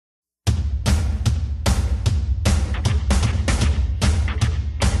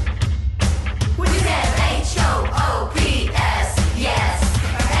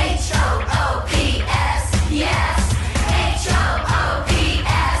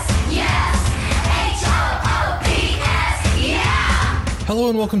Hello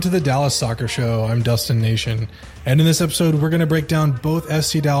and welcome to the Dallas Soccer Show. I'm Dustin Nation. And in this episode, we're going to break down both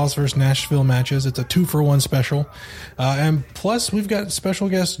FC Dallas versus Nashville matches. It's a 2-for-1 special. And plus, we've got special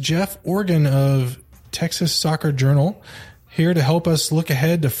guest Jeff Organ of Texas Soccer Journal here to help us look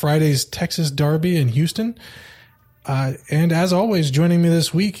ahead to Friday's Texas Derby in Houston. And as always, joining me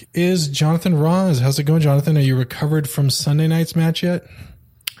this week is Jonathan Ross. How's it going, Jonathan? Are you recovered from Sunday night's match yet?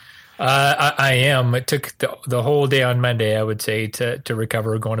 I am. It took the whole day on Monday, I would say, to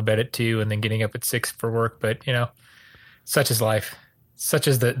recover, going to bed at 2 and then getting up at 6 for work. But, you know, such is life. Such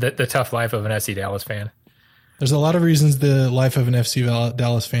is the tough life of an FC Dallas fan. There's a lot of reasons the life of an FC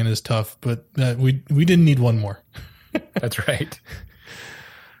Dallas fan is tough, but we didn't need one more. That's right.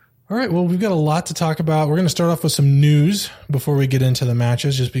 All right, well, we've got a lot to talk about. We're going to start off with some news before we get into the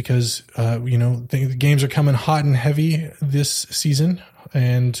matches, just because, the games are coming hot and heavy this season,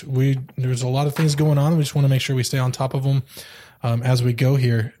 and there's a lot of things going on. We just want to make sure we stay on top of them as we go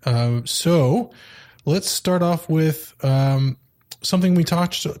here. So let's start off with something we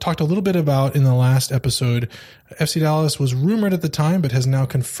talked a little bit about in the last episode. FC Dallas was rumored at the time, but has now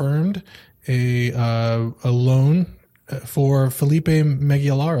confirmed a loan for Felipe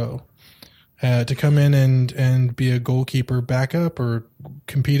Megielaro to come in and be a goalkeeper backup or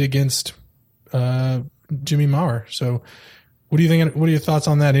compete against Jimmy Maurer. So what do you think? What are your thoughts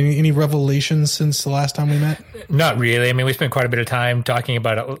on that? Any revelations since the last time we met? Not really. I mean, we spent quite a bit of time talking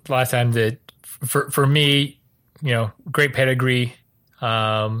about it last time. That for me, great pedigree.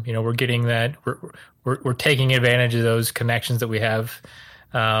 We're getting that. We're taking advantage of those connections that we have.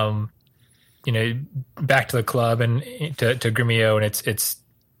 Back to the club and to Gremio, and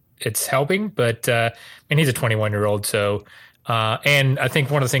it's helping. But he's a 21-year-old, so and I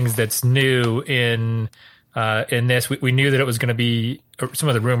think one of the things that's new in this, we knew that it was going to be, some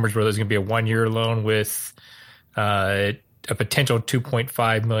of the rumors were there was going to be a 1-year loan with a potential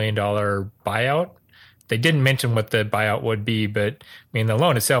 $2.5 million buyout. They didn't mention what the buyout would be, but the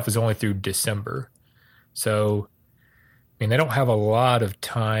loan itself is only through December, so they don't have a lot of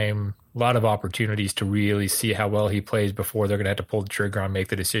time. A lot of opportunities to really see how well he plays before they're going to have to pull the trigger and make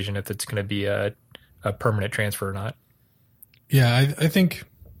the decision if it's going to be a permanent transfer or not. Yeah, I think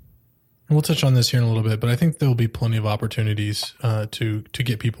we'll touch on this here in a little bit, but I think there'll be plenty of opportunities to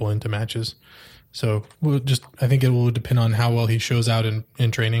get people into matches. So I think it will depend on how well he shows out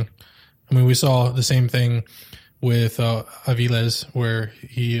in training. I mean, we saw the same thing with Aviles, where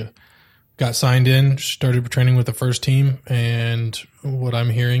he got signed in, started training with the first team, and what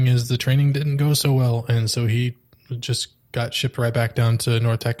I'm hearing is the training didn't go so well, and so he just got shipped right back down to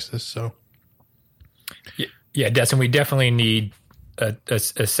North Texas. So, yeah, Dustin, we definitely need a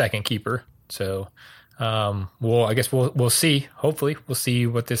second keeper. So, we'll see. Hopefully, we'll see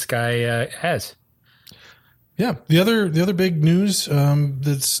what this guy has. Yeah, the other big news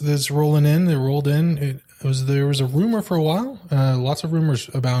that's rolling in. They rolled in. There was a rumor for a while, lots of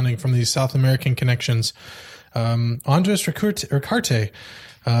rumors abounding from these South American connections. Andres Ricarte,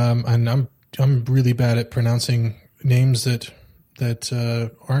 and I'm really bad at pronouncing names that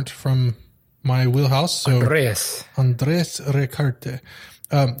aren't from my wheelhouse. So Andres Ricarte.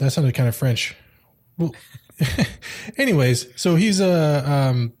 That sounded kind of French. Well, anyways, so he's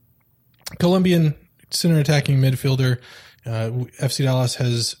a Colombian center attacking midfielder. FC Dallas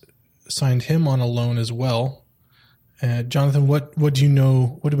has signed him on a loan as well. Jonathan, what do you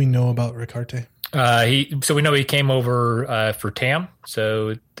know? What do we know about Ricarte? So we know he came over for TAM.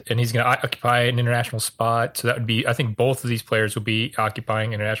 And he's going to occupy an international spot. So that would be, I think both of these players will be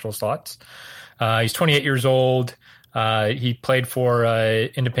occupying international slots. He's 28 years old. He played for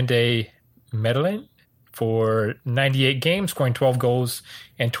Independiente Medellin for 98 games, scoring 12 goals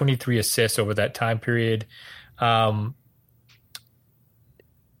and 23 assists over that time period.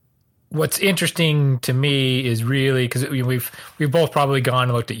 What's interesting to me is really because we've both probably gone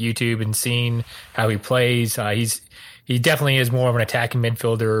and looked at YouTube and seen how he plays. He definitely is more of an attacking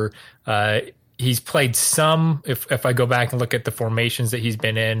midfielder. He's played some. If I go back and look at the formations that he's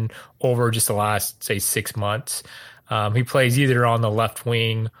been in over just the last, say, 6 months, he plays either on the left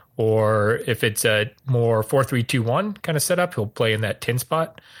wing, or if it's a more 4-3-2-1 kind of setup, he'll play in that 10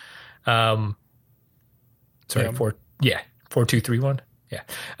 spot. 4-2-3-1. Yeah,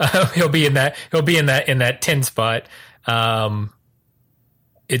 he'll be in that 10 spot.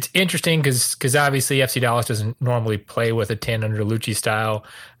 It's interesting because obviously FC Dallas doesn't normally play with a 10 under Lucci style,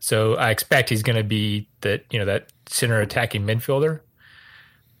 so I expect he's going to be that center attacking midfielder.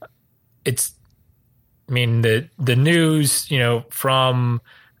 The news from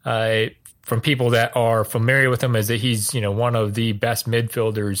people that are familiar with him is that he's one of the best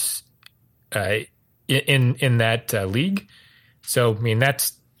midfielders in that league. So, I mean,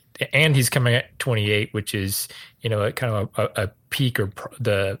 and he's coming at 28, which is, kind of a peak or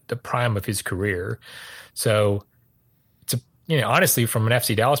the prime of his career. So it's honestly, from an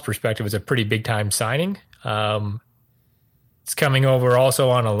FC Dallas perspective, it's a pretty big time signing. It's coming over also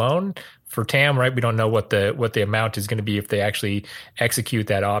on a loan for Tam, right? We don't know what the amount is going to be if they actually execute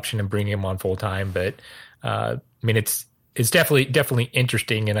that option and bring him on full time. But I mean, it's definitely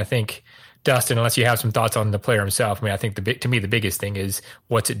interesting. And I think, Dustin, unless you have some thoughts on the player himself, I mean, I think to me the biggest thing is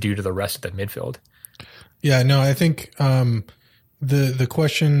what's it do to the rest of the midfield. Yeah, no, I think the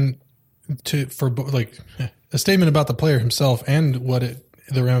question for like a statement about the player himself and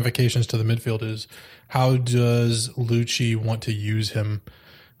the ramifications to the midfield is, how does Lucci want to use him?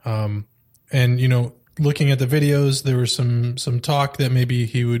 And looking at the videos, there was some talk that maybe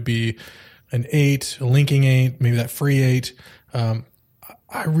he would be an 8, a linking 8, maybe that free 8.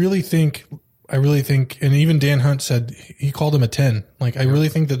 I really think, and even Dan Hunt said he called him a 10. Like, I really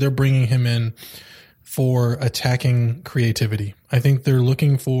think that they're bringing him in for attacking creativity. I think they're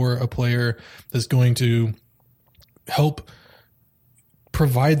looking for a player that's going to help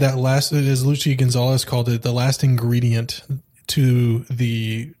provide that last, as Luchi Gonzalez called it, the last ingredient to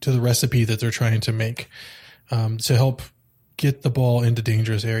the recipe that they're trying to make, to help get the ball into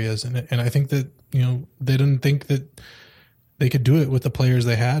dangerous areas. And I think that, they didn't think that they could do it with the players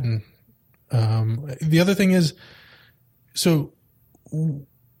they had. And the other thing is, so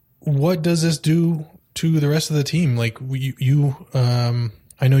what does this do to the rest of the team? Like,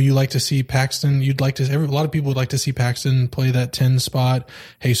 I know you like to see Paxton. A lot of people would like to see Paxton play that 10 spot.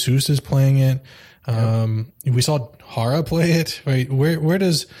 Jesus is playing it. We saw Hara play it, right? Where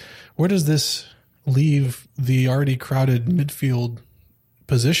does this leave the already crowded midfield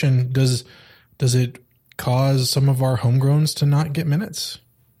position? Does it cause some of our homegrowns to not get minutes?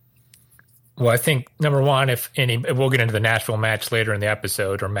 Well, I think number one, we'll get into the Nashville match later in the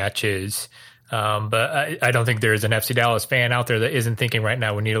episode, or matches. But I don't think there's an FC Dallas fan out there that isn't thinking right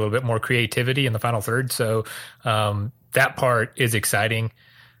now we need a little bit more creativity in the final third. So that part is exciting.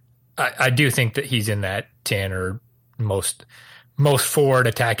 I do think that he's in that 10 or most forward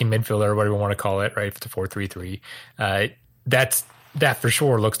attacking midfielder, or whatever you want to call it, right? If it's a 4-3-3. That for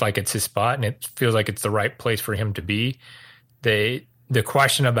sure looks like it's his spot, and it feels like it's the right place for him to be. The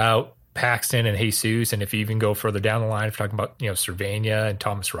question about Paxton and Jesus, and if you even go further down the line, if you're talking about Cervania and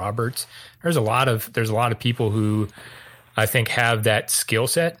Thomas Roberts, there's a lot of people who I think have that skill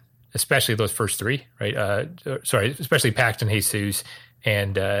set, especially those first three, right? Especially Paxton, Jesus,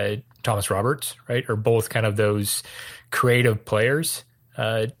 and Thomas Roberts, right? Are both kind of those creative players.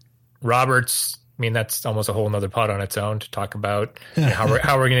 Roberts, I mean, that's almost a whole nother pod on its own to talk about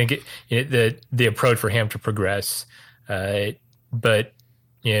how we're going to get the approach for him to progress. But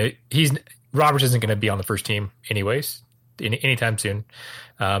Roberts isn't going to be on the first team anyways, anytime soon.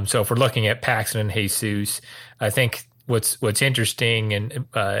 So if we're looking at Paxton and Jesus, I think what's interesting and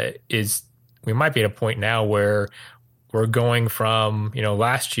is we might be at a point now where we're going from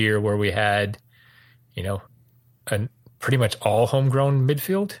last year where we had a pretty much all homegrown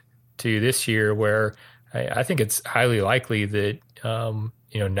midfield to this year where I think it's highly likely that none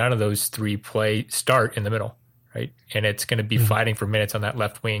of those three start in the middle. Right, and it's going to be fighting for minutes on that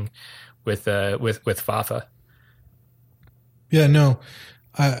left wing with Fafa. Yeah, no,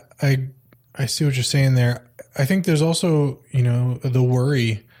 I see what you're saying there. I think there's also the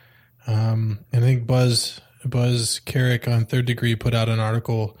worry. And I think Buzz Carrick on Third Degree put out an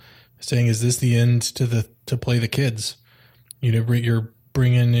article saying, "Is this the end to play the kids? You're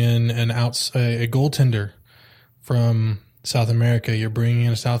bringing in a goaltender from South America. You're bringing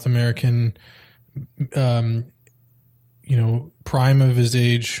in a South American." Prime of his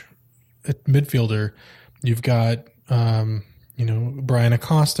age midfielder. You've got, Brian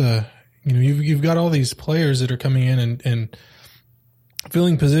Acosta. You've got all these players that are coming in and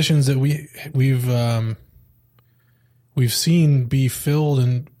filling positions that we've seen be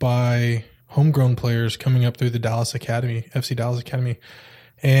filled by homegrown players coming up through the Dallas Academy, FC Dallas Academy,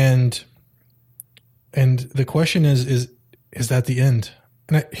 and the question is that the end?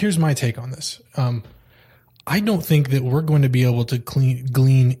 And here's my take on this. I don't think that we're going to be able to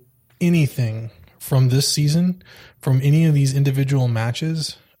glean anything from this season, from any of these individual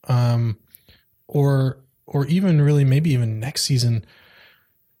matches, or even really maybe even next season,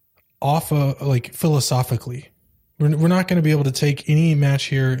 off of philosophically. We're not going to be able to take any match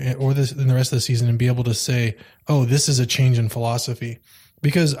here or this in the rest of the season and be able to say, oh, this is a change in philosophy,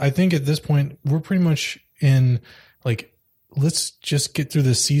 because I think at this point we're pretty much in let's just get through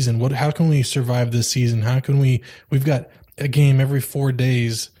this season. How can we survive this season? How can we've got a game every 4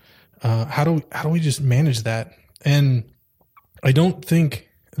 days. How do we just manage that? And I don't think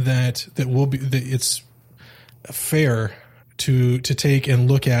that will be that it's fair to take and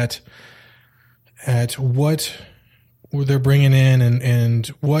look at what they're bringing in and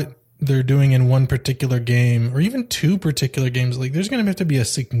what they're doing in one particular game or even two particular games. Like there's going to have to be a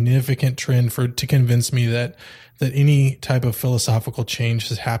significant trend to convince me that any type of philosophical change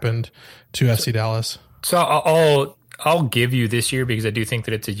has happened to FC Dallas. So I'll give you this year because I do think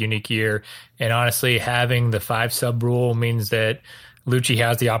that it's a unique year. And honestly, having the 5 sub rule means that Lucci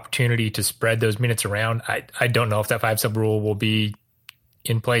has the opportunity to spread those minutes around. I don't know if that 5 sub rule will be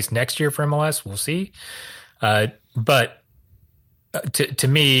in place next year for MLS. We'll see. But to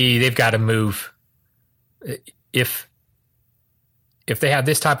me, they've got to move. If they have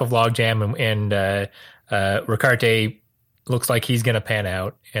this type of logjam and Ricarte looks like he's going to pan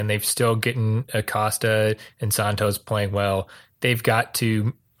out, and they've still getting Acosta and Santos playing well, they've got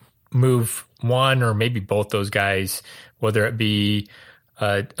to move one or maybe both those guys, whether it be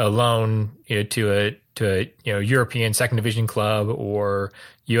a loan to a European second division club or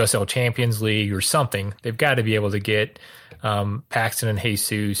USL Champions League or something. They've got to be able to get Paxton and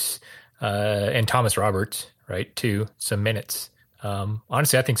Jesus and Thomas Roberts, right, to some minutes.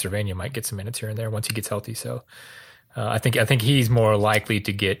 Honestly, I think Cervania might get some minutes here and there once he gets healthy. So I think he's more likely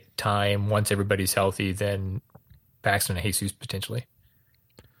to get time once everybody's healthy than Paxton and Jesus potentially.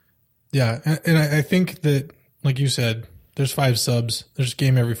 Yeah, and I think that, like you said, there's 5 subs. There's a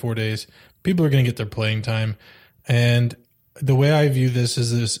game every 4 days. People are going to get their playing time. And the way I view this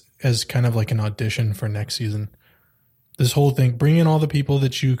is as kind of like an audition for next season. This whole thing, bring in all the people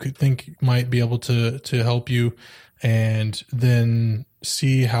that you could think might be able to help you, and then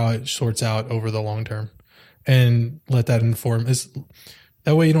see how it sorts out over the long term, and let that inform.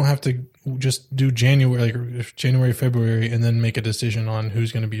 That way you don't have to just do January, February, and then make a decision on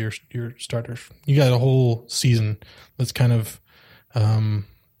who's going to be your starters. You got a whole season that's kind of going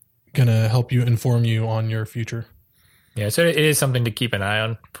to help you inform you on your future. Yeah, so it is something to keep an eye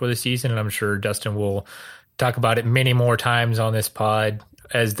on for the season, and I'm sure Dustin will talk about it many more times on this pod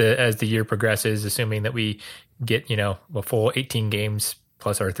as the year progresses, assuming that we get a full 18 games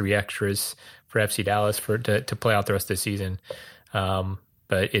plus our 3 extras for FC Dallas to play out the rest of the season.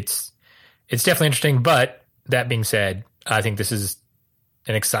 But it's definitely interesting. But that being said, I think this is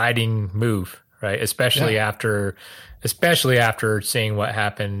an exciting move, right? Especially after seeing what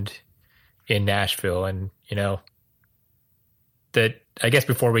happened in Nashville, and that, I guess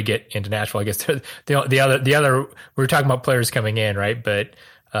before we get into Nashville, I guess the other we're talking about players coming in, right? But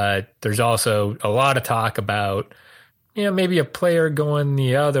there's also a lot of talk about maybe a player going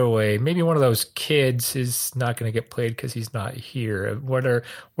the other way. Maybe one of those kids is not going to get played because he's not here. What are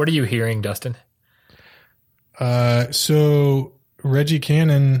you hearing, Dustin? So Reggie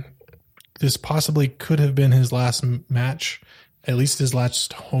Cannon, this possibly could have been his last match, at least his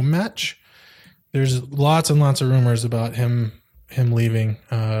last home match. There's lots and lots of rumors about him leaving.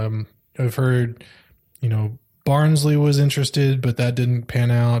 I've heard, Barnsley was interested, but that didn't pan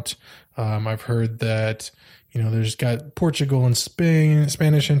out. I've heard that, there's got Portugal and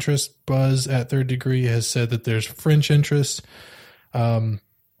Spanish interest. Buzz at Third Degree has said that there's French interest. I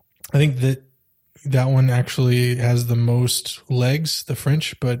think that one actually has the most legs, the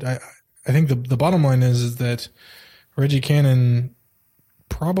French, but I think the bottom line is that Reggie Cannon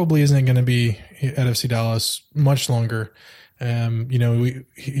probably isn't going to be at FC Dallas much longer.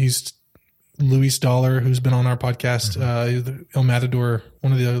 He's Luis Dollar, who's been on our podcast, El Matador,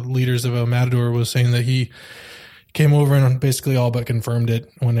 one of the leaders of El Matador, was saying that he came over and basically all but confirmed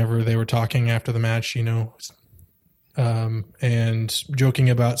it whenever they were talking after the match, and joking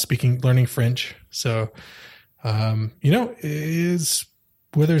about learning French. So, is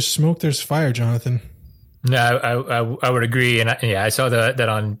where there's smoke, there's fire, Jonathan. No, I would agree. And I saw that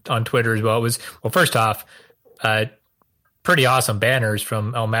on Twitter as well. First off, pretty awesome banners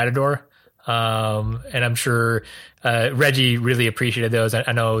from El Matador. And I'm sure Reggie really appreciated those.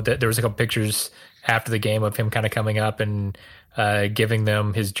 I know that there was a couple pictures after the game of him kind of coming up and giving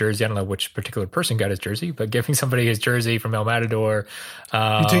them his jersey. I don't know which particular person got his jersey, but giving somebody his jersey from El Matador.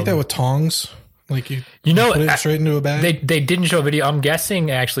 You take that with tongs? Like you put it straight into a bag? They didn't show a video. I'm guessing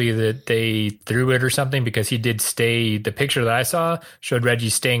actually that they threw it or something, because he did stay. The picture that I saw showed Reggie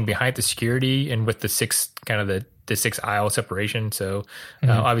staying behind the security and with the 6 aisle separation. So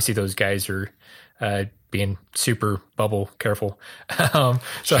obviously those guys are being super bubble careful.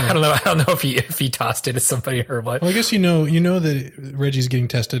 So I don't know if he tossed it at somebody or what. Well, I guess you know that Reggie's getting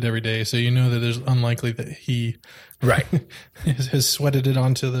tested every day, so you know that there's unlikely that he has sweated it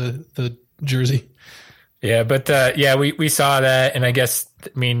onto the jersey. Yeah, but we saw that, and I guess,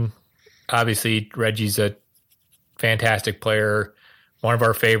 obviously Reggie's a fantastic player, one of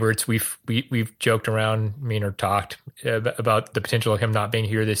our favorites. We've joked around, or talked about the potential of him not being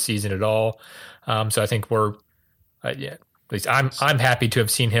here this season at all. So I think at least I'm happy to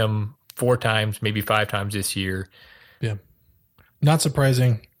have seen him 4 times, maybe 5 times this year. Yeah, not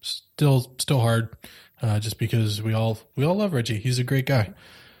surprising. Still hard, just because we all love Reggie. He's a great guy.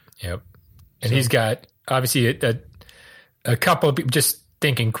 Yep, and he's got obviously a couple of, just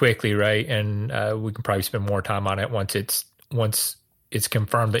thinking quickly, right? And we can probably spend more time on it once it's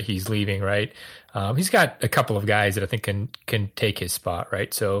confirmed that he's leaving, right? He's got a couple of guys that I think can take his spot,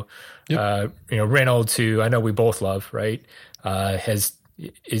 right? So, yep. Reynolds, who I know we both love, right, is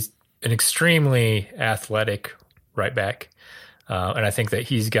an extremely athletic right back, and I think that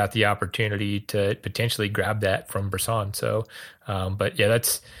he's got the opportunity to potentially grab that from Brisson. So, but yeah,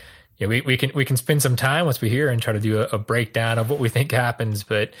 that's. Yeah, we can spend some time once we're here and try to do a breakdown of what we think happens.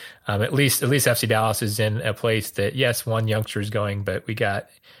 But at least FC Dallas is in a place that, yes, one youngster is going, but we got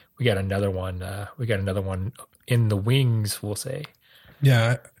another one. We got another one in the wings, we'll say.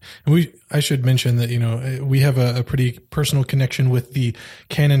 Yeah, I should mention that we have a pretty personal connection with the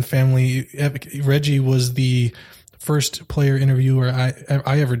Cannon family. Reggie was the first player interviewer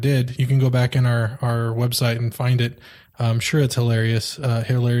I ever did. You can go back in our website and find it. I'm sure it's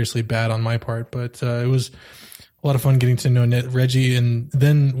hilariously bad on my part, but it was a lot of fun getting to know Reggie. And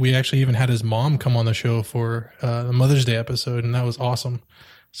then we actually even had his mom come on the show for the Mother's Day episode, and that was awesome.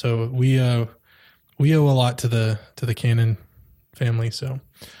 So we owe a lot to the Cannon family. So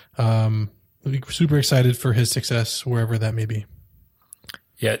we're super excited for his success wherever that may be.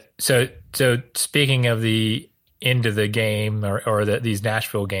 Yeah. So speaking of the end of the game or these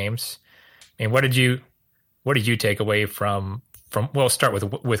Nashville games, and what did you take away from well, start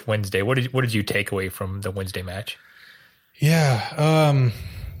with Wednesday. What did you take away from the Wednesday match? Yeah.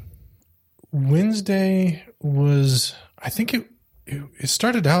 Wednesday was, I think it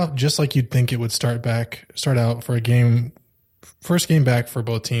started out just like you'd think it would start out for a game, first game back for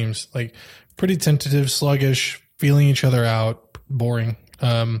both teams, like pretty tentative, sluggish, feeling each other out, boring.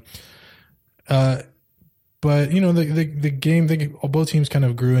 But the game, both teams kind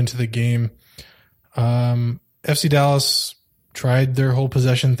of grew into the game. FC Dallas tried their whole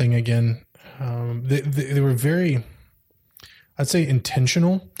possession thing again. They were very, I'd say,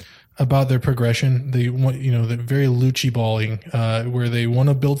 intentional about their progression. They want, the very Lucci balling, where they want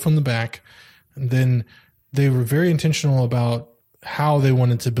to build from the back. And then they were very intentional about how they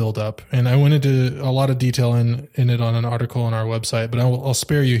wanted to build up. And I went into a lot of detail in it on an article on our website, but I'll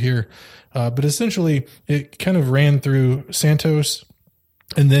spare you here. But essentially, it kind of ran through Santos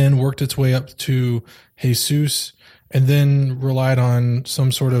and then worked its way up to Jesus, and then relied on some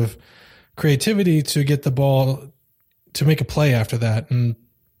sort of creativity to get the ball to make a play after that. And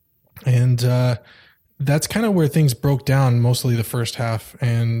that's kind of where things broke down mostly the first half,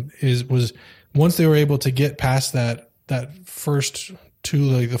 and was once they were able to get past that first two,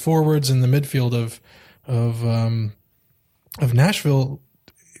 like the forwards and the midfield of Nashville,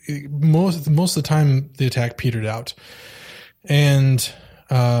 most of the time the attack petered out. And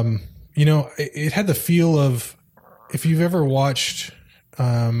it had the feel of, if you've ever watched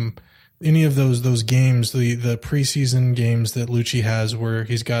any of those games, the preseason games that Lucci has, where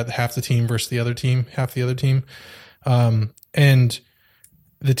he's got half the team versus half the other team, and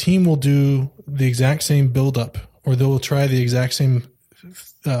the team will do the exact same buildup, or they'll try the exact same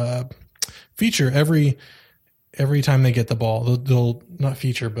feature every time they get the ball. They'll not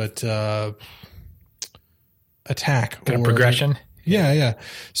feature, but attack kind of progression. Yeah.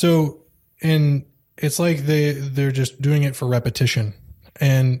 So, and it's like they're just doing it for repetition.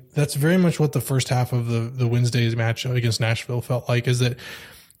 And that's very much what the first half of the Wednesday's match against Nashville felt like, is that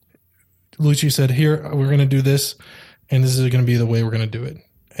Lucci said, here, we're going to do this, and this is going to be the way we're going to do it.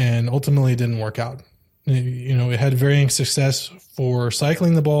 And ultimately it didn't work out. It had varying success for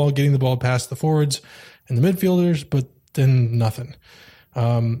cycling the ball, getting the ball past the forwards and the midfielders, but then nothing.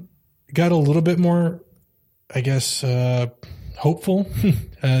 Got a little bit more, I guess, hopeful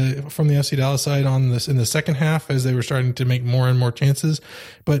from the FC Dallas side on this in the second half, as they were starting to make more and more chances.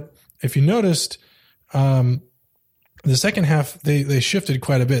 But if you noticed, the second half they shifted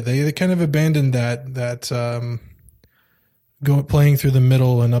quite a bit. They kind of abandoned that playing through the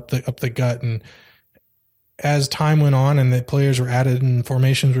middle and up the gut. And as time went on and the players were added and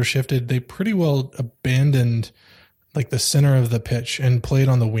formations were shifted, they pretty well abandoned like the center of the pitch and played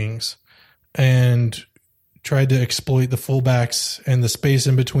on the wings and tried to exploit the fullbacks and the space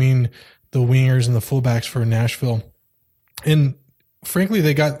in between the wingers and the fullbacks for Nashville. And frankly,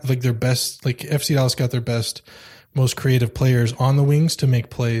 they got like their best, like FC Dallas got their best, most creative players on the wings to make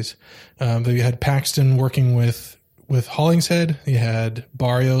plays. They had Paxton working with with Hollingshead. He had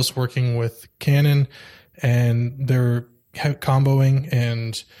Barrios working with Cannon, and they're comboing,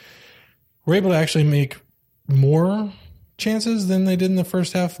 and were able to actually make more chances than they did in the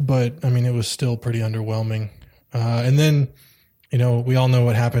first half. But I mean, it was still pretty underwhelming. And then, we all know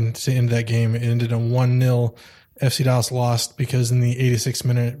what happened to end that game. It ended in 1-0. FC Dallas lost because in the 86th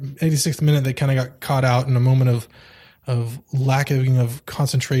minute, they kind of got caught out in a moment of lacking of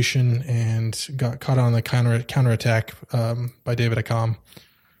concentration and got caught on the counterattack by David Accam.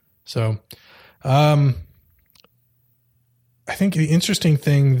 So I think the interesting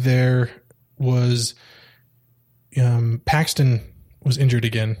thing there was Paxton was injured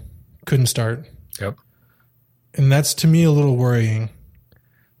again, couldn't start. Yep. And that's, to me, a little worrying.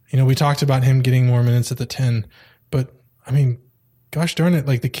 We talked about him getting more minutes at the 10, but I mean, gosh darn it,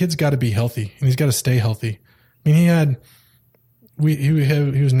 like the kid's got to be healthy and he's got to stay healthy. I mean, he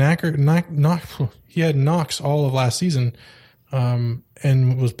had knocks all of last season,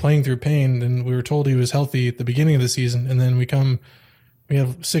 and was playing through pain. And we were told he was healthy at the beginning of the season, and then we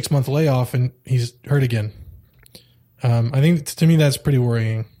have 6-month layoff and he's hurt again. I think to me that's pretty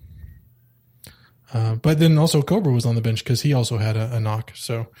worrying. But then also Cobra was on the bench because he also had a knock.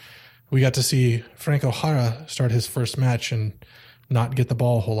 So we got to see Franco Jara start his first match and not get the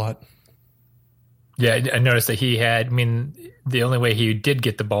ball a whole lot. Yeah, I noticed that the only way he did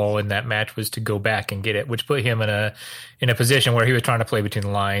get the ball in that match was to go back and get it, which put him in a position where he was trying to play between the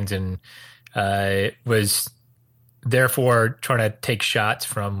lines and was therefore trying to take shots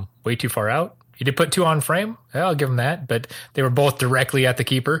from way too far out. He did put 2 on frame. I'll give him that, but they were both directly at the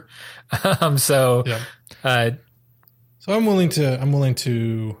keeper. So I'm willing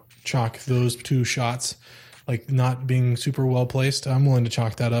to chalk those 2 shots, like not being super well placed. I'm willing to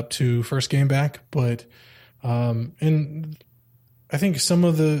chalk that up to first game back, but and I think some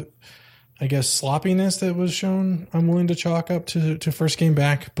of the, sloppiness that was shown, I'm willing to chalk up to first game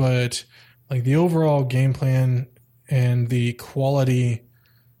back, but like the overall game plan and the quality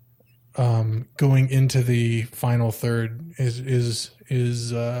going into the final third is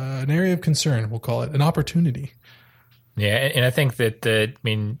an area of concern. We'll call it an opportunity. Yeah, and I think that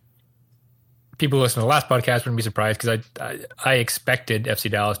people who listen to the last podcast wouldn't be surprised because I expected FC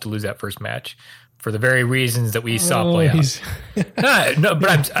Dallas to lose that first match for the very reasons that we saw play out. No,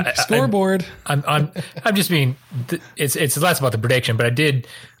 but scoreboard. I'm just being. It's less about the prediction, but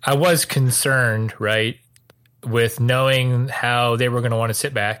I was concerned, right, with knowing how they were going to want to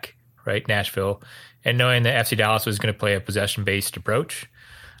sit back, right, Nashville, and knowing that FC Dallas was going to play a possession-based approach.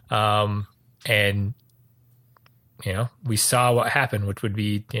 And, we saw what happened, which would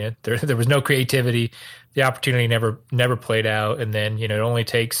be, there was no creativity. The opportunity never played out. And then, it only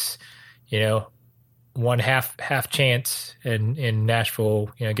takes, one half chance and in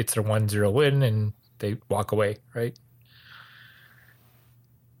Nashville, gets their 1-0 win and they walk away, right?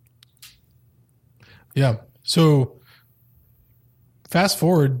 Yeah. So fast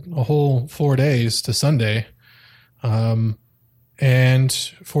forward a whole 4 days to Sunday, and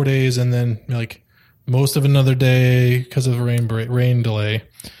 4 days, and then like most of another day because of a rain delay.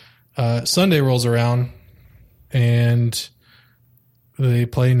 Sunday rolls around, and they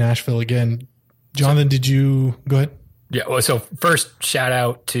play Nashville again. Jonathan, did you go ahead? Yeah. Well, so first shout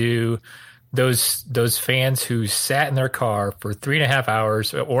out to those fans who sat in their car for 3.5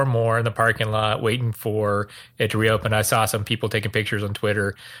 hours or more in the parking lot waiting for it to reopen. I saw some people taking pictures on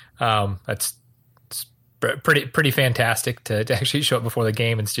Twitter. That's pretty fantastic to actually show up before the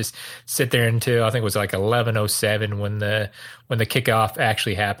game and just sit there until I think it was like 11:07 when the kickoff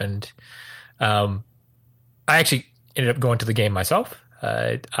actually happened. I actually ended up going to the game myself.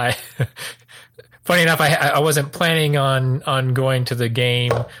 Funny enough, I wasn't planning on going to the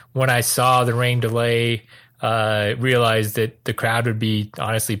game. When I saw the rain delay, realized that the crowd would be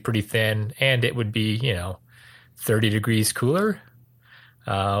honestly pretty thin, and it would be 30 degrees cooler.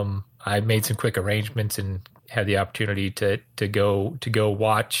 I made some quick arrangements and had the opportunity to go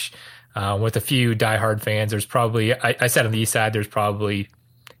watch with a few diehard fans. There's probably I sat on the east side. There's probably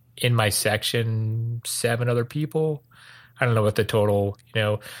in my section 7 other people. I don't know what the total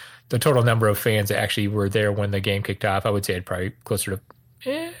number of fans that actually were there when the game kicked off. I would say it probably closer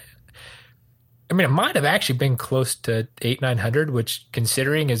to. It might have actually been close to 800-900, which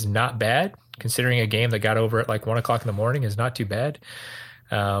considering is not bad. Considering a game that got over at like 1:00 in the morning is not too bad.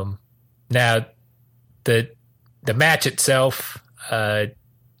 Now, the match itself, and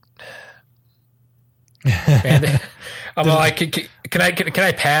I'm like, can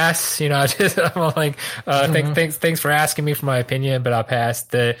I pass? I'm like, thanks for asking me for my opinion, but I'll pass.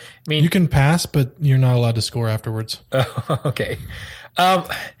 You can pass, but you're not allowed to score afterwards. Oh, okay.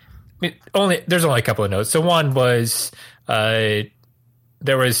 there's only a couple of notes. So one was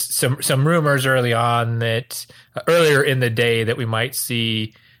there was some rumors early on that earlier in the day that we might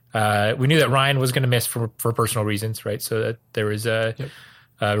see. We knew that Ryan was going to miss for personal reasons, right? So that there was a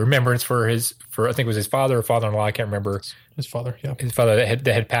remembrance for I think it was his father or father-in-law. I can't remember. His father, yeah, his father that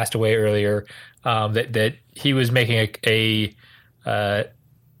had passed away earlier. That he was making a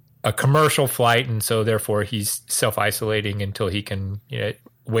commercial flight, and so therefore he's self-isolating until he can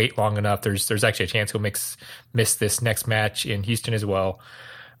wait long enough. There's actually a chance he'll miss this next match in Houston as well.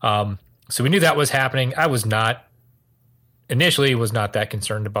 So we knew that was happening. I was not that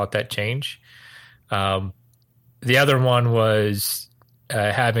concerned about that change. The other one was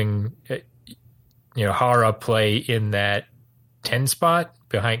having Hara play in that 10 spot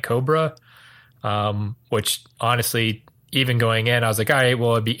behind Cobra, which honestly, even going in, I was like, all right,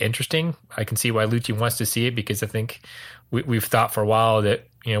 well, it'd be interesting. I can see why Lucci wants to see it, because I think we've thought for a while that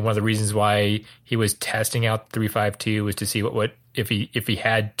one of the reasons why he was testing out 3-5-2 was to see what if he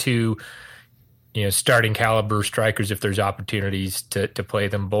had two starting caliber strikers, if there's opportunities to play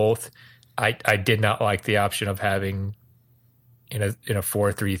them both. I did not like the option of having in a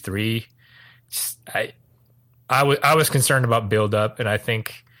 4-3-3. I was concerned about buildup, and I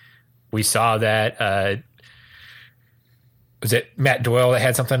think we saw that. Was it Matt Doyle that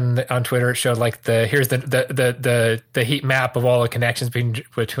had something on Twitter? It showed like here's the heat map of all the connections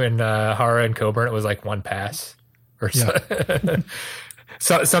between Hara and Coburn. It was like one pass or something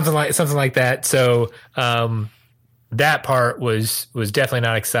like that. So that part was definitely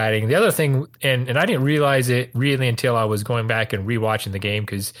not exciting. The other thing, and I didn't realize it really until I was going back and rewatching the game,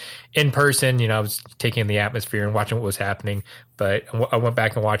 because in person, I was taking in the atmosphere and watching what was happening. But I went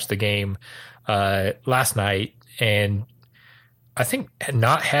back and watched the game last night, and I think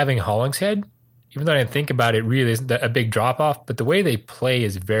not having Hollingshead, even though I didn't think about it, really isn't a big drop off. But the way they play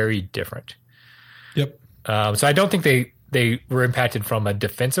is very different. Yep. So I don't think they were impacted from a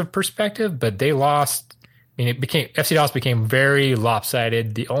defensive perspective, but they lost. I mean, FC Dallas became very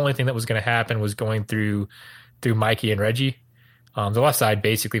lopsided. The only thing that was going to happen was going through Mikey and Reggie. The left side,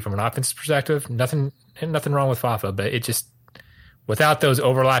 basically, from an offensive perspective, nothing wrong with Fafa, but it just, without those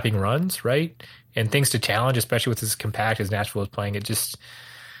overlapping runs, right, and things to challenge, especially with as compact as Nashville is playing, it just.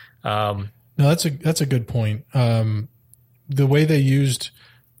 No, that's a good point. The way they used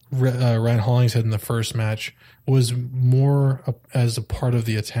Ryan Hollingshead in the first match was more as a part of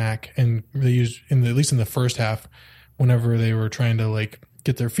the attack, and they used at least in the first half, whenever they were trying to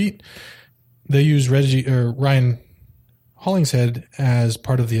get their feet, they used Ryan Hollingshead as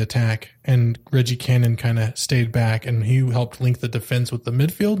part of the attack, and Reggie Cannon kind of stayed back, and he helped link the defense with the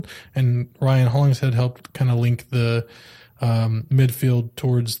midfield, and Ryan Hollingshead helped kind of link the midfield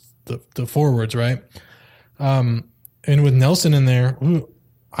towards the forwards, right? And with Nelson in there,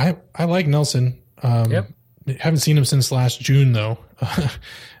 I like Nelson. Yep. Haven't seen him since last June, though.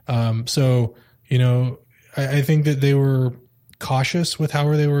 So, I think that they were cautious with how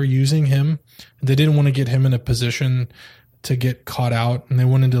they were using him. They didn't want to get him in a position to get caught out, and they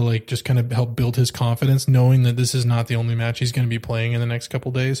wanted to just kind of help build his confidence, knowing that this is not the only match he's going to be playing in the next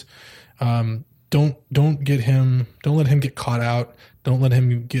couple days. Don't let him get caught out. Don't let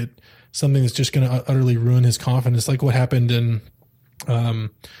him get something that's just going to utterly ruin his confidence, like what happened in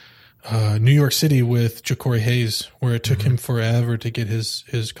New York City with Ja'Cory Hayes, where it took him forever to get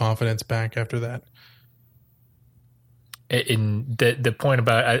his confidence back after that. In the point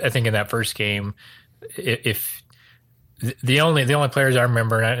about, I think in that first game, if the only players I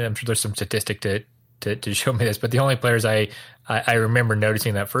remember, and I'm sure there's some statistic to show me this, but the only players I remember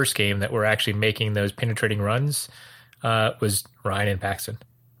noticing that first game that were actually making those penetrating runs was Ryan and Paxton.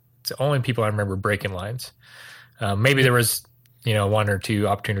 It's the only people I remember breaking lines. Maybe there was one or two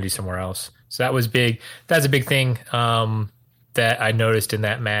opportunities somewhere else. So that was big. That's a big thing that I noticed in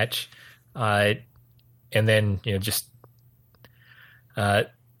that match. And then just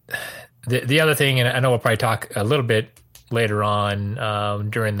the other thing, and I know we'll probably talk a little bit later on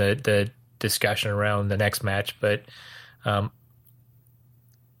during the discussion around the next match, but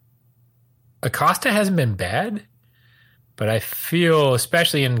Acosta hasn't been bad, but I feel,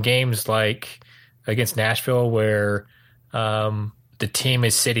 especially in games like against Nashville, where the team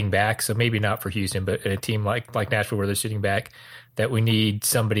is sitting back, so maybe not for Houston, but in a team like Nashville where they're sitting back, that we need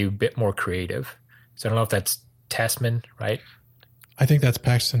somebody a bit more creative. So I don't know if that's Tessman, right? I think that's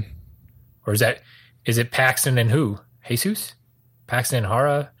Paxton. Or is it Paxton and who? Jesus? Paxton and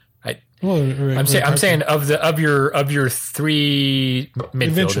Hara? I'm saying of your three midfielders,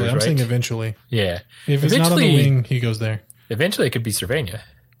 eventually, I'm right? saying eventually. Yeah. If it's not on the wing, he goes there. Eventually it could be Cervenia.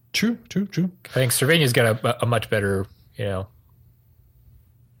 True. I think Cervenia's got a much better,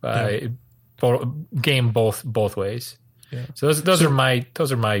 game both ways. Yeah. So those are my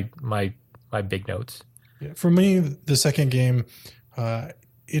big notes. Yeah. For me, the second game,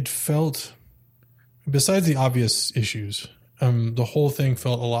 it felt, besides the obvious issues, the whole thing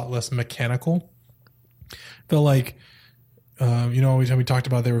felt a lot less mechanical. Felt like, we talked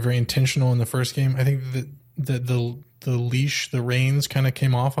about they were very intentional in the first game. I think that the leash, the reins kind of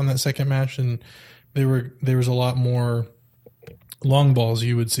came off on that second match, and there was a lot more long balls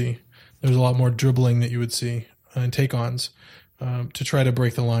you would see. There was a lot more dribbling that you would see and take-ons to try to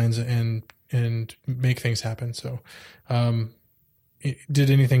break the lines and make things happen. So, did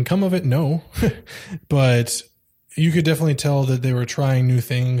anything come of it? No, but you could definitely tell that they were trying new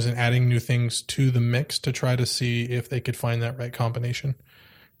things and adding new things to the mix to try to see if they could find that right combination,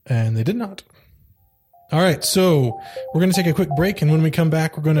 and they did not. All right, so we're going to take a quick break, and when we come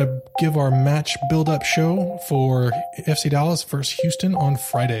back, we're going to give our match build-up show for FC Dallas versus Houston on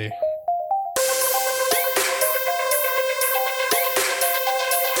Friday.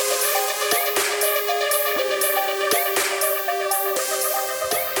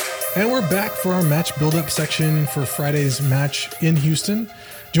 And we're back for our match build-up section for Friday's match in Houston.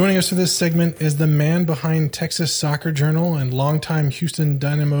 Joining us for this segment is the man behind Texas Soccer Journal and longtime Houston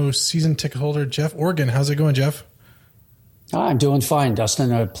Dynamo season ticket holder, Jeff Organ. How's it going, Jeff? I'm doing fine,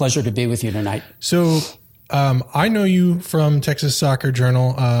 Dustin. A pleasure to be with you tonight. So I know you from Texas Soccer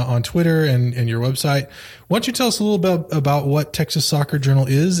Journal on Twitter and your website. Why don't you tell us a little bit about what Texas Soccer Journal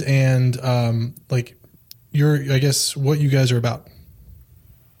is and what you guys are about?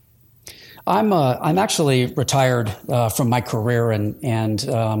 I'm actually retired from my career, and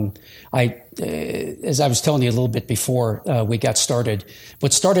as I was telling you a little bit before we got started,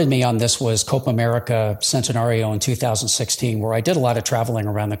 what started me on this was Copa America Centenario in 2016, where I did a lot of traveling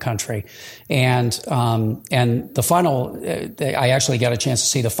around the country, and the final, I actually got a chance to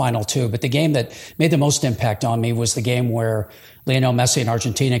see the final two, but the game that made the most impact on me was the game where Lionel Messi and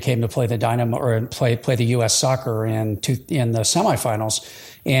Argentina came to play the Dynamo or play the U.S. soccer in the semifinals.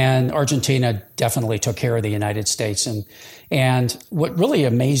 And Argentina definitely took care of the United States. And what really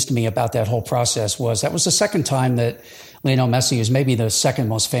amazed me about that whole process was that was the second time that Lionel Messi, who's maybe the second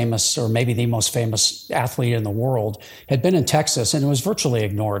most famous or maybe the most famous athlete in the world, had been in Texas, and it was virtually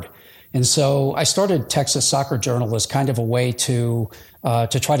ignored. And so I started Texas Soccer Journal as kind of a way to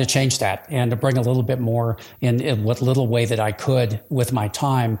try to change that and to bring a little bit more in what little way that I could with my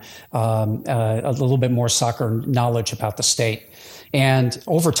time, a little bit more soccer knowledge about the state. And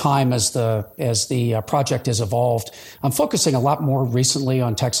over time, as the project has evolved, I'm focusing a lot more recently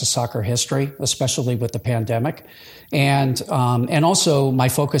on Texas soccer history, especially with the pandemic, and also my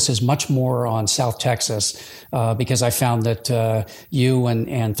focus is much more on South Texas because I found that you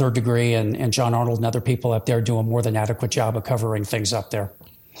and Third Degree and John Arnold and other people up there do a more than adequate job of covering things up there.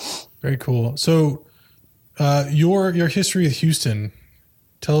 Very cool. So, your history with Houston.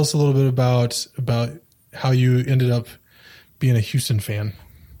 Tell us a little bit about how you ended up being a Houston fan.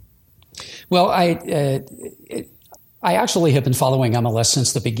 Well, I actually have been following MLS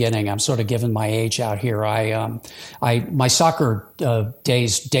since the beginning. I'm sort of giving my age out here. My soccer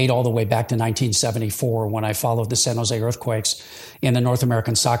days date all the way back to 1974 when I followed the San Jose Earthquakes in the North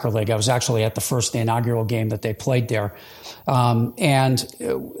American Soccer League. I was actually at the first inaugural game that they played there. And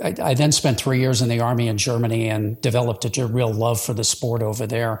I then spent 3 years in the Army in Germany and developed a real love for the sport over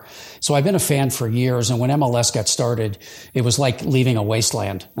there. So I've been a fan for years. And when MLS got started, it was like leaving a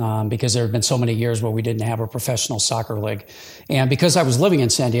wasteland because there had been so many years where we didn't have a professional soccer league. And because I was living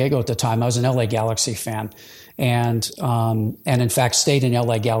in San Diego at the time, I was an LA Galaxy fan. And in fact stayed an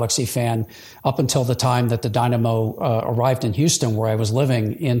LA Galaxy fan up until the time that the Dynamo arrived in Houston, where I was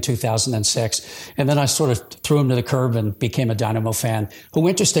living in 2006. And then I sort of threw him to the curb and became a Dynamo fan, who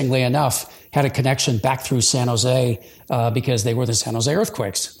interestingly enough had a connection back through San Jose because they were the San Jose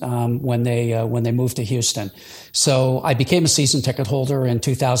Earthquakes when they moved to Houston. So I became a season ticket holder in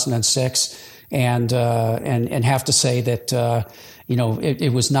 2006, and have to say that.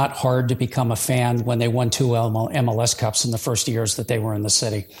 It was not hard to become a fan when they won 2 MLS Cups in the first years that they were in the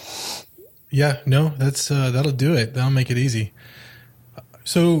city. Yeah, no, that'll do it. That'll make it easy.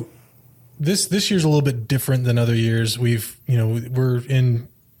 So this year's a little bit different than other years. We're in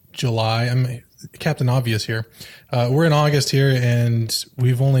July. I'm Captain Obvious here. We're in August here, and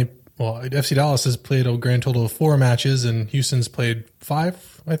we've FC Dallas has played a grand total of 4 matches, and Houston's played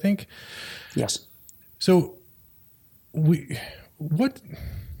 5, I think. Yes. So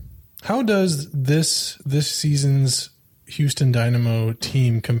how does this season's Houston Dynamo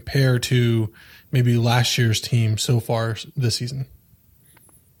team compare to maybe last year's team so far this season?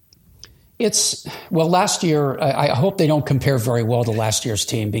 Last year, I hope they don't compare very well to last year's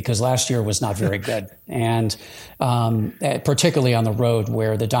team, because last year was not very good. And particularly on the road,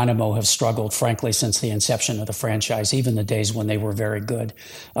 where the Dynamo have struggled, frankly, since the inception of the franchise, even the days when they were very good.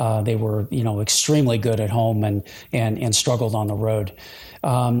 They were, extremely good at home and struggled on the road.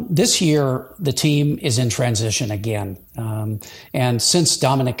 This year, the team is in transition again. And since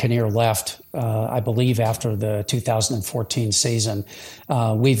Dominic Kinnear left, I believe after the 2014 season,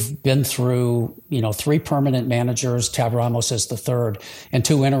 we've been through, 3 permanent managers, Tab Ramos is the third, and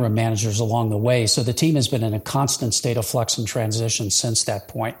 2 interim managers along the way. So the team has been in a constant state of flux and transition since that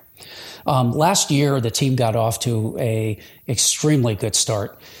point. Last year, the team got off to a extremely good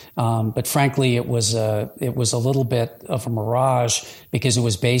start. But frankly, it was a little bit of a mirage, because it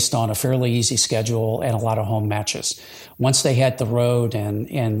was based on a fairly easy schedule and a lot of home matches. Once they hit the road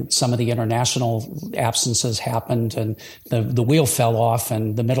and some of the international absences happened, and the wheel fell off,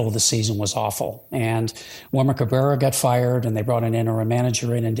 and the middle of the season was awful. And Wilmer Cabrera got fired, and they brought an interim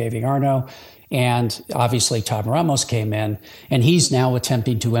manager in Davey Arno. And obviously, Tom Ramos came in, and he's now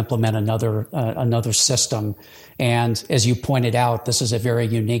attempting to implement another system. And as you pointed out, this is a very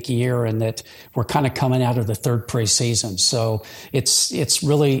unique year in that we're kind of coming out of the third preseason. So it's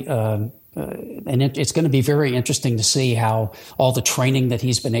really and it's going to be very interesting to see how all the training that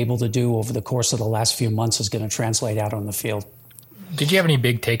he's been able to do over the course of the last few months is going to translate out on the field. Did you have any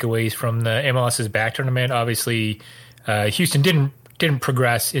big takeaways from the MLS's back tournament? Obviously, Houston didn't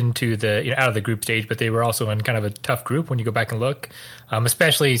progress into the out of the group stage, but they were also in kind of a tough group when you go back and look,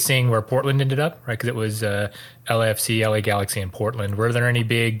 especially seeing where Portland ended up, right? Because it was LAFC, LA Galaxy, and Portland. Were there any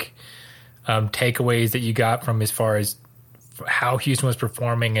big takeaways that you got from as far as how Houston was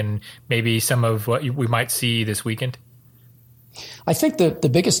performing, and maybe some of what we might see this weekend? I think the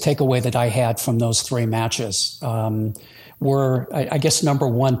biggest takeaway that I had from those 3 matches were, I guess, number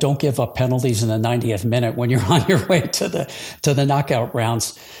one, don't give up penalties in the 90th minute when you're on your way to the knockout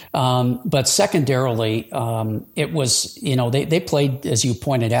rounds. But secondarily, it was, they played, as you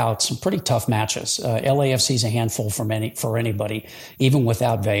pointed out, some pretty tough matches. LAFC's a handful for anybody, even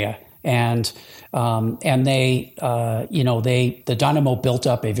without Vea. And they, the Dynamo built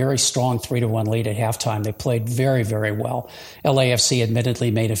up a very strong 3-1 lead at halftime. They played very, very well. LAFC admittedly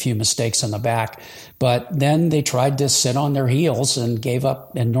made a few mistakes in the back, but then they tried to sit on their heels and gave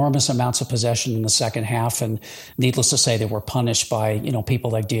up enormous amounts of possession in the second half. And needless to say, they were punished by, people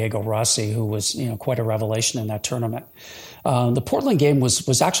like Diego Rossi, who was, quite a revelation in that tournament. The Portland game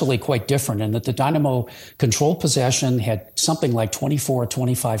was actually quite different in that the Dynamo controlled possession, had something like 24 or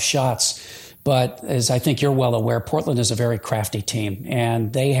 25 shots. But as I think you're well aware, Portland is a very crafty team,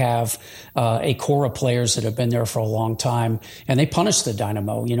 and they have a core of players that have been there for a long time, and they punish the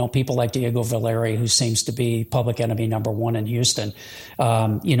Dynamo. People like Diego Valeri, who seems to be public enemy number 1 in Houston,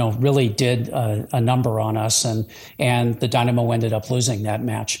 really did a number on us, and the Dynamo ended up losing that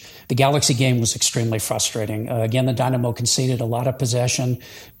match. The Galaxy game was extremely frustrating. Again, the Dynamo conceded a lot of possession,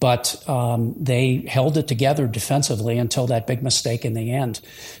 but they held it together defensively until that big mistake in the end.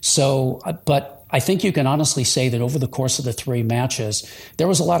 So, but I think you can honestly say that over the course of the 3 matches, there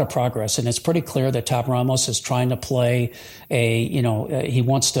was a lot of progress, and it's pretty clear that Tab Ramos is trying to play he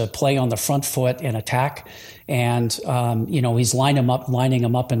wants to play on the front foot and attack. And, he's lining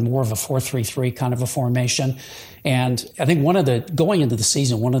them up in more of a 4-3-3 kind of a formation. And I think going into the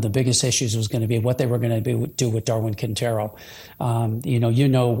season, one of the biggest issues was going to be what they were going to do with Darwin Quintero.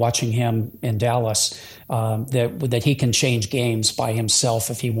 Watching him in Dallas, that he can change games by himself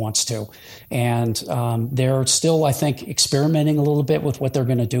if he wants to. And they're still, I think, experimenting a little bit with what they're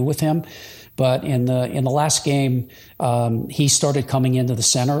going to do with him. But in the last game, he started coming into the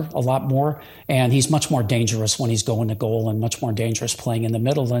center a lot more, and he's much more dangerous when he's going to goal and much more dangerous playing in the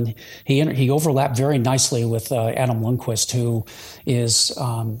middle. And he overlapped very nicely with Adam Lundqvist, who is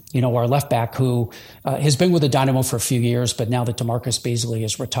our left back, who has been with the Dynamo for a few years, but now that DeMarcus Beasley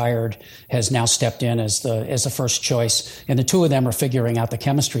is retired, has now stepped in as the first choice. And the two of them are figuring out the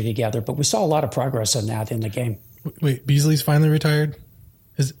chemistry together. But we saw a lot of progress in that in the game. Wait, Beasley's finally retired?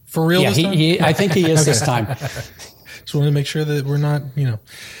 Is for real? Yeah, this time? I think he is this time. Just want to make sure that we're not,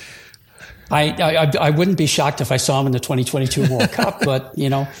 I wouldn't be shocked if I saw him in the 2022 World Cup, but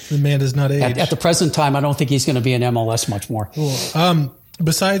the man does not age. At the present time, I don't think he's going to be in MLS much more. Cool.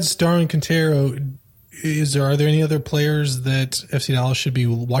 Besides Darwin Quintero, are there any other players that FC Dallas should be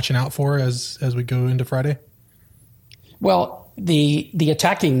watching out for as we go into Friday? Well, the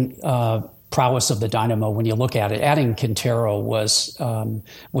attacking prowess of the Dynamo, when you look at it, adding Quintero was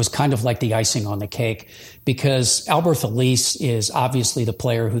kind of like the icing on the cake, because Albert Elise is obviously the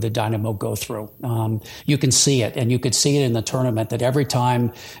player who the Dynamo go through. You can see it, and you could see it in the tournament that every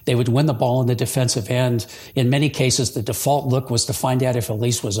time they would win the ball in the defensive end, in many cases the default look was to find out if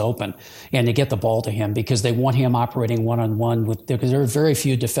Elise was open and to get the ball to him, because they want him operating one-on-one because there are very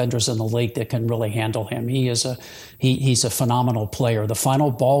few defenders in the league that can really handle him. He's a phenomenal player. The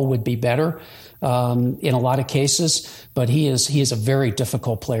final ball would be better in a lot of cases, but he is a very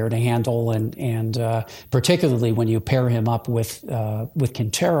difficult player to handle, and particularly when you pair him up with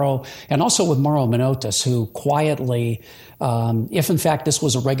Quintero and also with Mauro Manotas, who quietly, if in fact this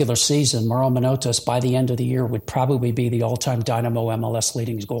was a regular season, Mauro Manotas by the end of the year would probably be the all-time Dynamo MLS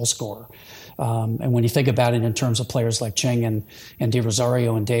leading goal scorer. And when you think about it in terms of players like Ching and Di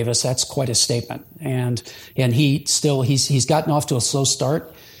Rosario and Davis, that's quite a statement. And he's gotten off to a slow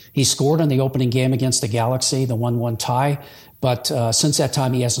start. He scored in the opening game against the Galaxy, the 1-1 tie. But since that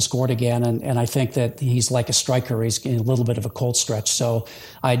time, he hasn't scored again. And I think that he's like a striker. He's in a little bit of a cold stretch. So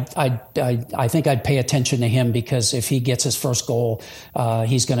I think I'd pay attention to him, because if he gets his first goal,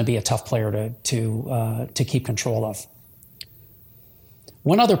 he's going to be a tough player to keep control of.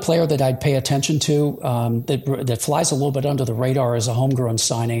 One other player that I'd pay attention to that flies a little bit under the radar is a homegrown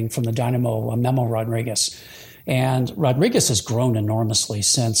signing from the Dynamo, Memo Rodriguez. And Rodriguez has grown enormously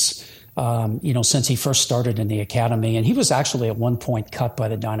since he first started in the academy. And he was actually at one point cut by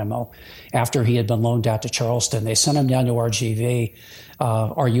the Dynamo after he had been loaned out to Charleston. They sent him down to RGV,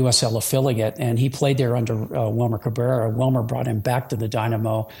 our USL affiliate, and he played there under Wilmer Cabrera. Wilmer brought him back to the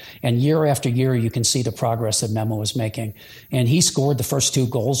Dynamo. And year after year, you can see the progress that Memo is making. And he scored the first 2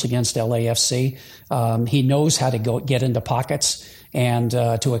 goals against LAFC. He knows how to get into pockets and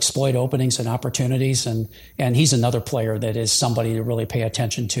to exploit openings and opportunities. And he's another player that is somebody to really pay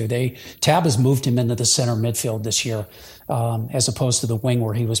attention to. Tab has moved him into the center midfield this year, as opposed to the wing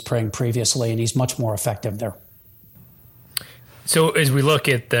where he was playing previously, and he's much more effective there. So as we look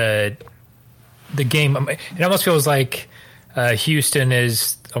at the game, it almost feels like Houston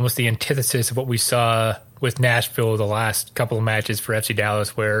is almost the antithesis of what we saw with Nashville the last couple of matches for FC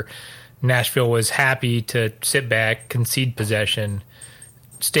Dallas, where Nashville was happy to sit back, concede possession,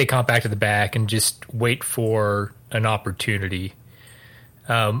 stay compact at the back, and just wait for an opportunity.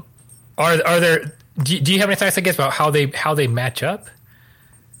 Do you have any thoughts, I guess, about how they match up?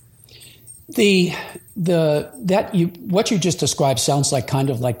 What you just described sounds like kind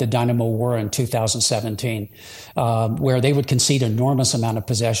of like the Dynamo were in 2017, where they would concede an enormous amount of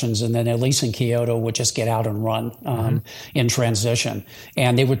possessions, and then Elise and Kyoto would just get out and run in transition,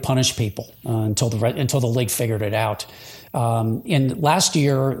 and they would punish people until the league figured it out. In last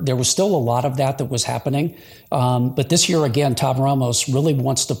year, there was still a lot of that was happening. But this year, again, Tom Ramos really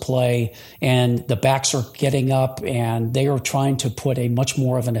wants to play, and the backs are getting up, and they are trying to put a much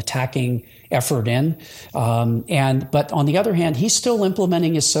more of an attacking effort in. But on the other hand, he's still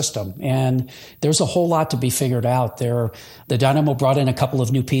implementing his system, and there's a whole lot to be figured out there. The Dynamo brought in a couple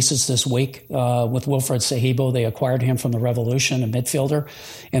of new pieces this week with Wilfred Sahibo. They acquired him from the Revolution, a midfielder.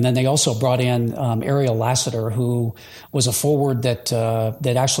 And then they also brought in Ariel Lassiter, who was a forward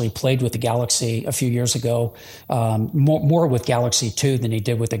that actually played with the Galaxy a few years ago, more with Galaxy 2 than he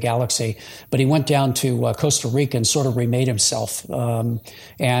did with the Galaxy. But he went down to Costa Rica and sort of remade himself.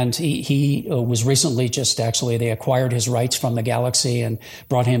 And he was recently they acquired his rights from the Galaxy and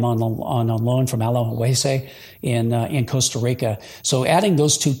brought him on loan from Alajuela in Costa Rica. So adding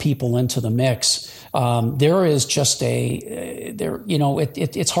those 2 people into the mix, there is just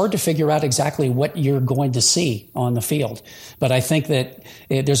it's hard to figure out exactly what you're going to see on the field. But I think that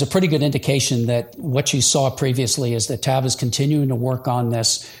there's a pretty good indication that what you saw previously is that Tab is continuing to work on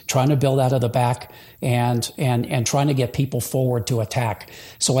this, trying to build out of the back and trying to get people forward to attack.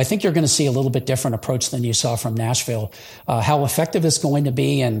 So I think you're going to see a little bit different approach than you saw from Nashville. How effective it's going to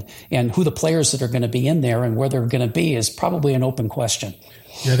be and who the players that are going to be in there and where they're going to be is probably an open question.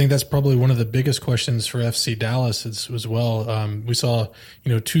 Yeah, I think that's probably one of the biggest questions for FC Dallas as well. We saw,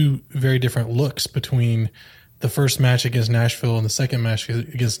 2 very different looks between the first match against Nashville and the second match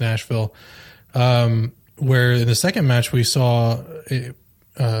against Nashville, where in the second match we saw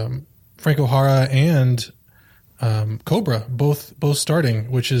Frank O'Hara and Cobra both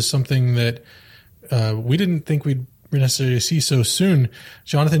starting, which is something that we didn't think we'd necessarily see so soon.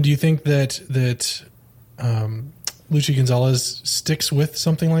 Jonathan, do you think that Luchi Gonzalez sticks with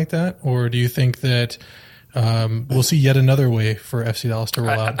something like that, or do you think that we'll see yet another way for FC Dallas to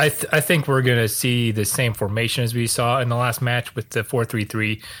roll out? I think we're going to see the same formation as we saw in the last match with the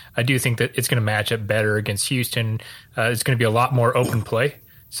 4-3-3. I do think that it's going to match up better against Houston. It's going to be a lot more open play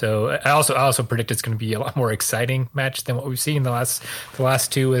So I also predict it's going to be a lot more exciting match than what we've seen the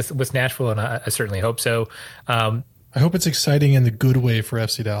last two with Nashville, and I certainly hope so. I hope it's exciting in the good way for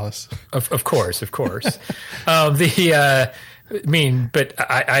FC Dallas. Of course. But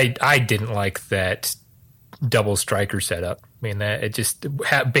I didn't like that double striker setup. I mean, that it just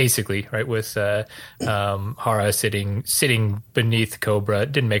basically right with Hara sitting beneath Cobra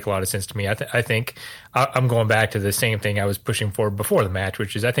didn't make a lot of sense to me. I think I'm going back to the same thing I was pushing for before the match,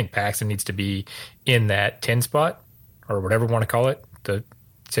 which is I think Paxton needs to be in that 10 spot or whatever you want to call it, the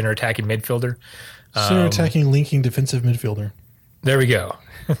center attacking midfielder. Center attacking, linking defensive midfielder. There we go.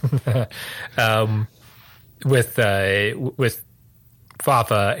 With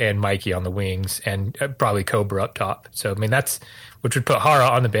Fafa and Mikey on the wings and probably Cobra up top. So, I mean, which would put Hara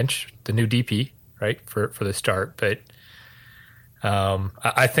on the bench, the new DP, right, for the start. But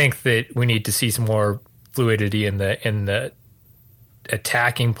I think that we need to see some more fluidity in the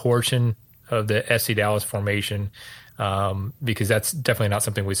attacking portion of the FC Dallas formation because that's definitely not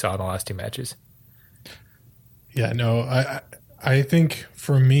something we saw in the last two matches. Yeah, no, I think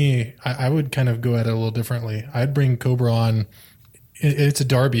for me, I would kind of go at it a little differently. I'd bring Cobra on. It's a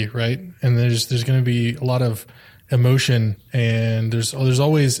derby, right? And there's going to be a lot of emotion, and there's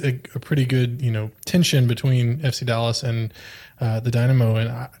always a pretty good tension between FC Dallas and the Dynamo,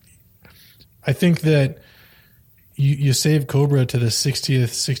 and I think that you save Cobra to the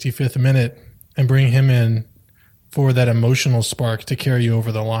 60th, 65th minute and bring him in for that emotional spark to carry you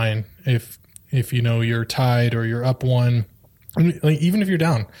over the line. If you're tied or you're up one, like even if you're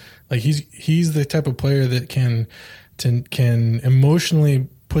down, like he's the type of player that can emotionally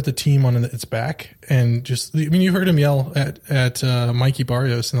put the team on its back and just. I mean, you heard him yell at Mikey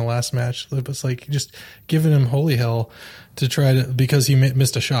Barrios in the last match. It was like just giving him holy hell to try to because he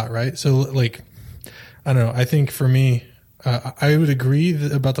missed a shot, right? So like, I don't know. I think for me, I would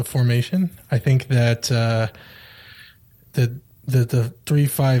agree about the formation. I think that the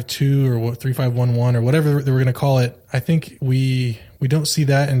 3-5-2 or what 3-5-1-1 or whatever they were going to call it. I think we don't see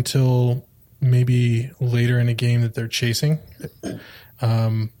that until maybe later in a game that they're chasing.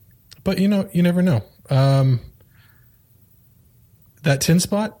 But you never know. That 10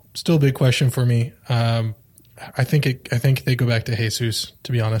 spot, still a big question for me. I think they go back to Jesus,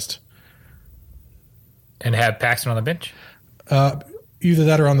 to be honest. And have Paxton on the bench? Either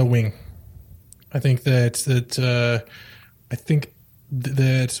that or on the wing. I think that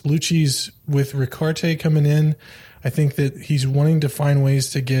Lucci's with Ricarte coming in. I think that he's wanting to find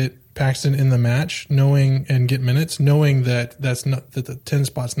ways to get Paxton in the match, and get minutes, knowing that the 10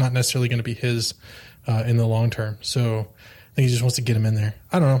 spot's not necessarily going to be his in the long term. So I think he just wants to get him in there.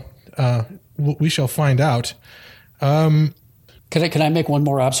 I don't know. We shall find out. Can I make one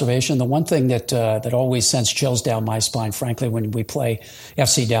more observation? The one thing that always sends chills down my spine, frankly, when we play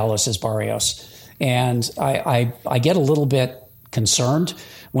FC Dallas is Barrios. And I get a little bit concerned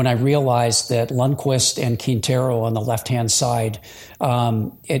when I realize that Lundqvist and Quintero on the left-hand side,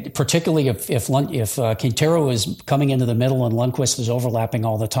 particularly if Quintero is coming into the middle and Lundqvist is overlapping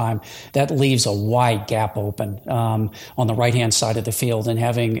all the time, that leaves a wide gap open on the right-hand side of the field. And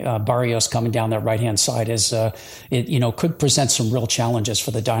having Barrios coming down that right-hand side could present some real challenges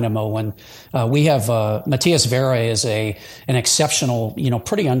for the Dynamo. And we have Matias Vera is an exceptional,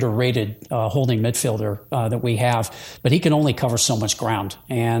 pretty underrated holding midfielder that we have, but he can only cover so much ground.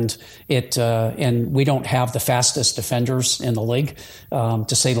 And we don't have the fastest defenders in the league,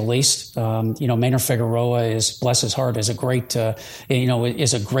 to say the least. Maynard Figueroa is, bless his heart, is a great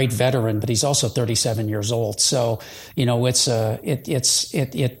veteran, but he's also 37 years old. So,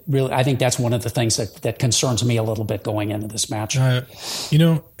 it really, I think that's one of the things that concerns me a little bit going into this match. As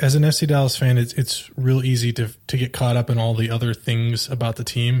an FC Dallas fan, it's real easy to get caught up in all the other things about the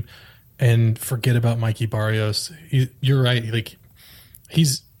team and forget about Mikey Barrios. You're right. Like,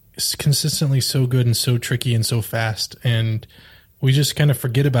 he's consistently so good and so tricky and so fast, and we just kind of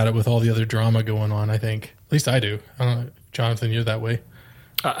forget about it with all the other drama going on, I think. At least I do. I don't know, Jonathan, you're that way.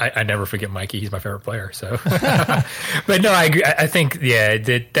 I never forget Mikey. He's my favorite player. So, but no, I agree. I think,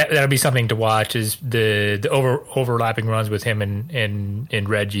 that'll be something to watch is the overlapping runs with him and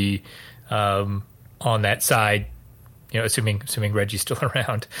Reggie on that side, assuming Reggie's still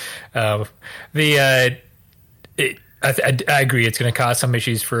around. I agree. It's going to cause some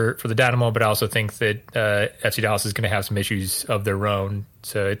issues for the Dynamo, but I also think that FC Dallas is going to have some issues of their own.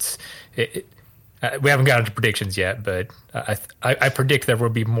 So we haven't gotten to predictions yet, but I predict there will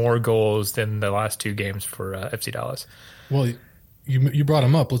be more goals than the last two games for FC Dallas. Well, you brought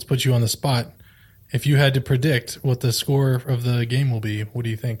them up. Let's put you on the spot. If you had to predict what the score of the game will be, what do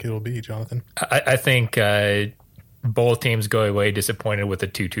you think it will be, Jonathan? I think both teams go away disappointed with a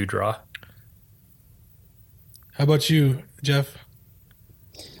 2-2 draw. How about you, Jeff?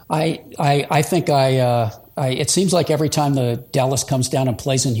 I think it seems like every time the Dallas comes down and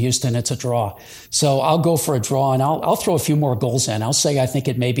plays in Houston, it's a draw. So I'll go for a draw, and I'll throw a few more goals in. I'll say I think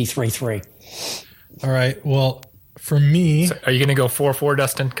it may be 3-3. All right. Well, for me, so are you going to go 4-4,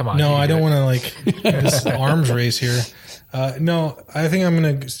 Dustin? Come on. No, I don't want to like this arms race here. No, I think I'm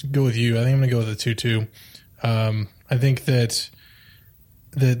going to go with you. I think I'm going to go with a 2-2. I think that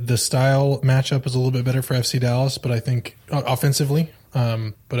the style matchup is a little bit better for FC Dallas, but I think offensively.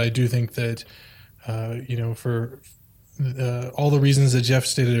 But I do think that for all the reasons that Jeff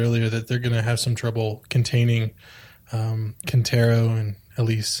stated earlier, that they're going to have some trouble containing Quintero and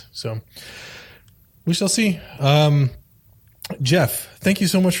Elise. So we shall see. Jeff, thank you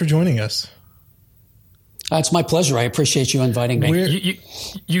so much for joining us. It's my pleasure. I appreciate you inviting me.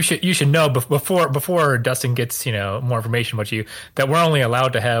 You should know before Dustin gets more information about you, that we're only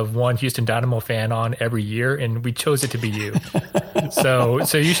allowed to have one Houston Dynamo fan on every year, and we chose it to be you. so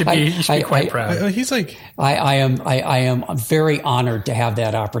you should be quite proud. He's like I am very honored to have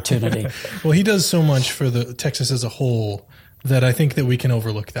that opportunity. Well, he does so much for the Texas as a whole that I think that we can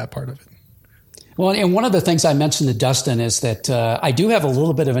overlook that part of it. Well, and one of the things I mentioned to Dustin is that I do have a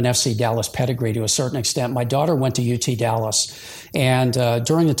little bit of an FC Dallas pedigree to a certain extent. My daughter went to UT Dallas, and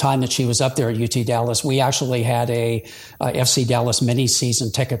during the time that she was up there at UT Dallas, we actually had a FC Dallas mini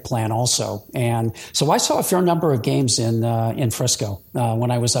season ticket plan also, and so I saw a fair number of games in Frisco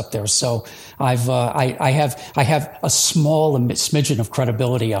when I was up there. So I have a small smidgen of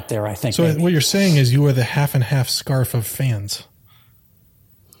credibility up there, I think. So what you're saying is you are the half and half scarf of fans.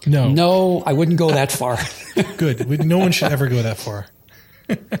 No, I wouldn't go that far. Good. No one should ever go that far.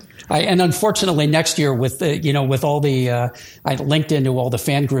 And unfortunately, next year with all the I linked into all the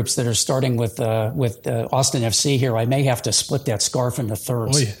fan groups that are starting with Austin FC here, I may have to split that scarf into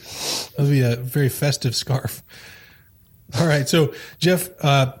thirds. Boy, that'll be a very festive scarf. All right, so Jeff,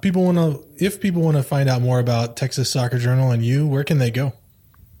 if people want to find out more about Texas Soccer Journal and you, where can they go?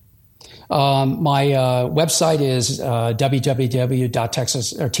 My website is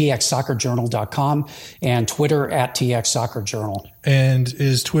www.txsoccerjournal.com and Twitter @TXSoccerJournal. And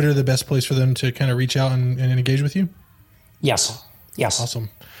is Twitter the best place for them to kind of reach out and engage with you? Yes. Awesome.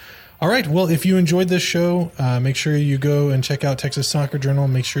 All right. Well, if you enjoyed this show, make sure you go and check out Texas Soccer Journal.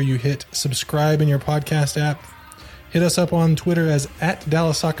 Make sure you hit subscribe in your podcast app. Hit us up on Twitter as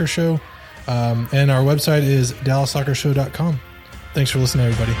 @Dallas Soccer Show. And our website is DallasSoccerShow.com. Thanks for listening,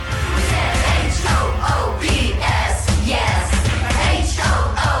 everybody.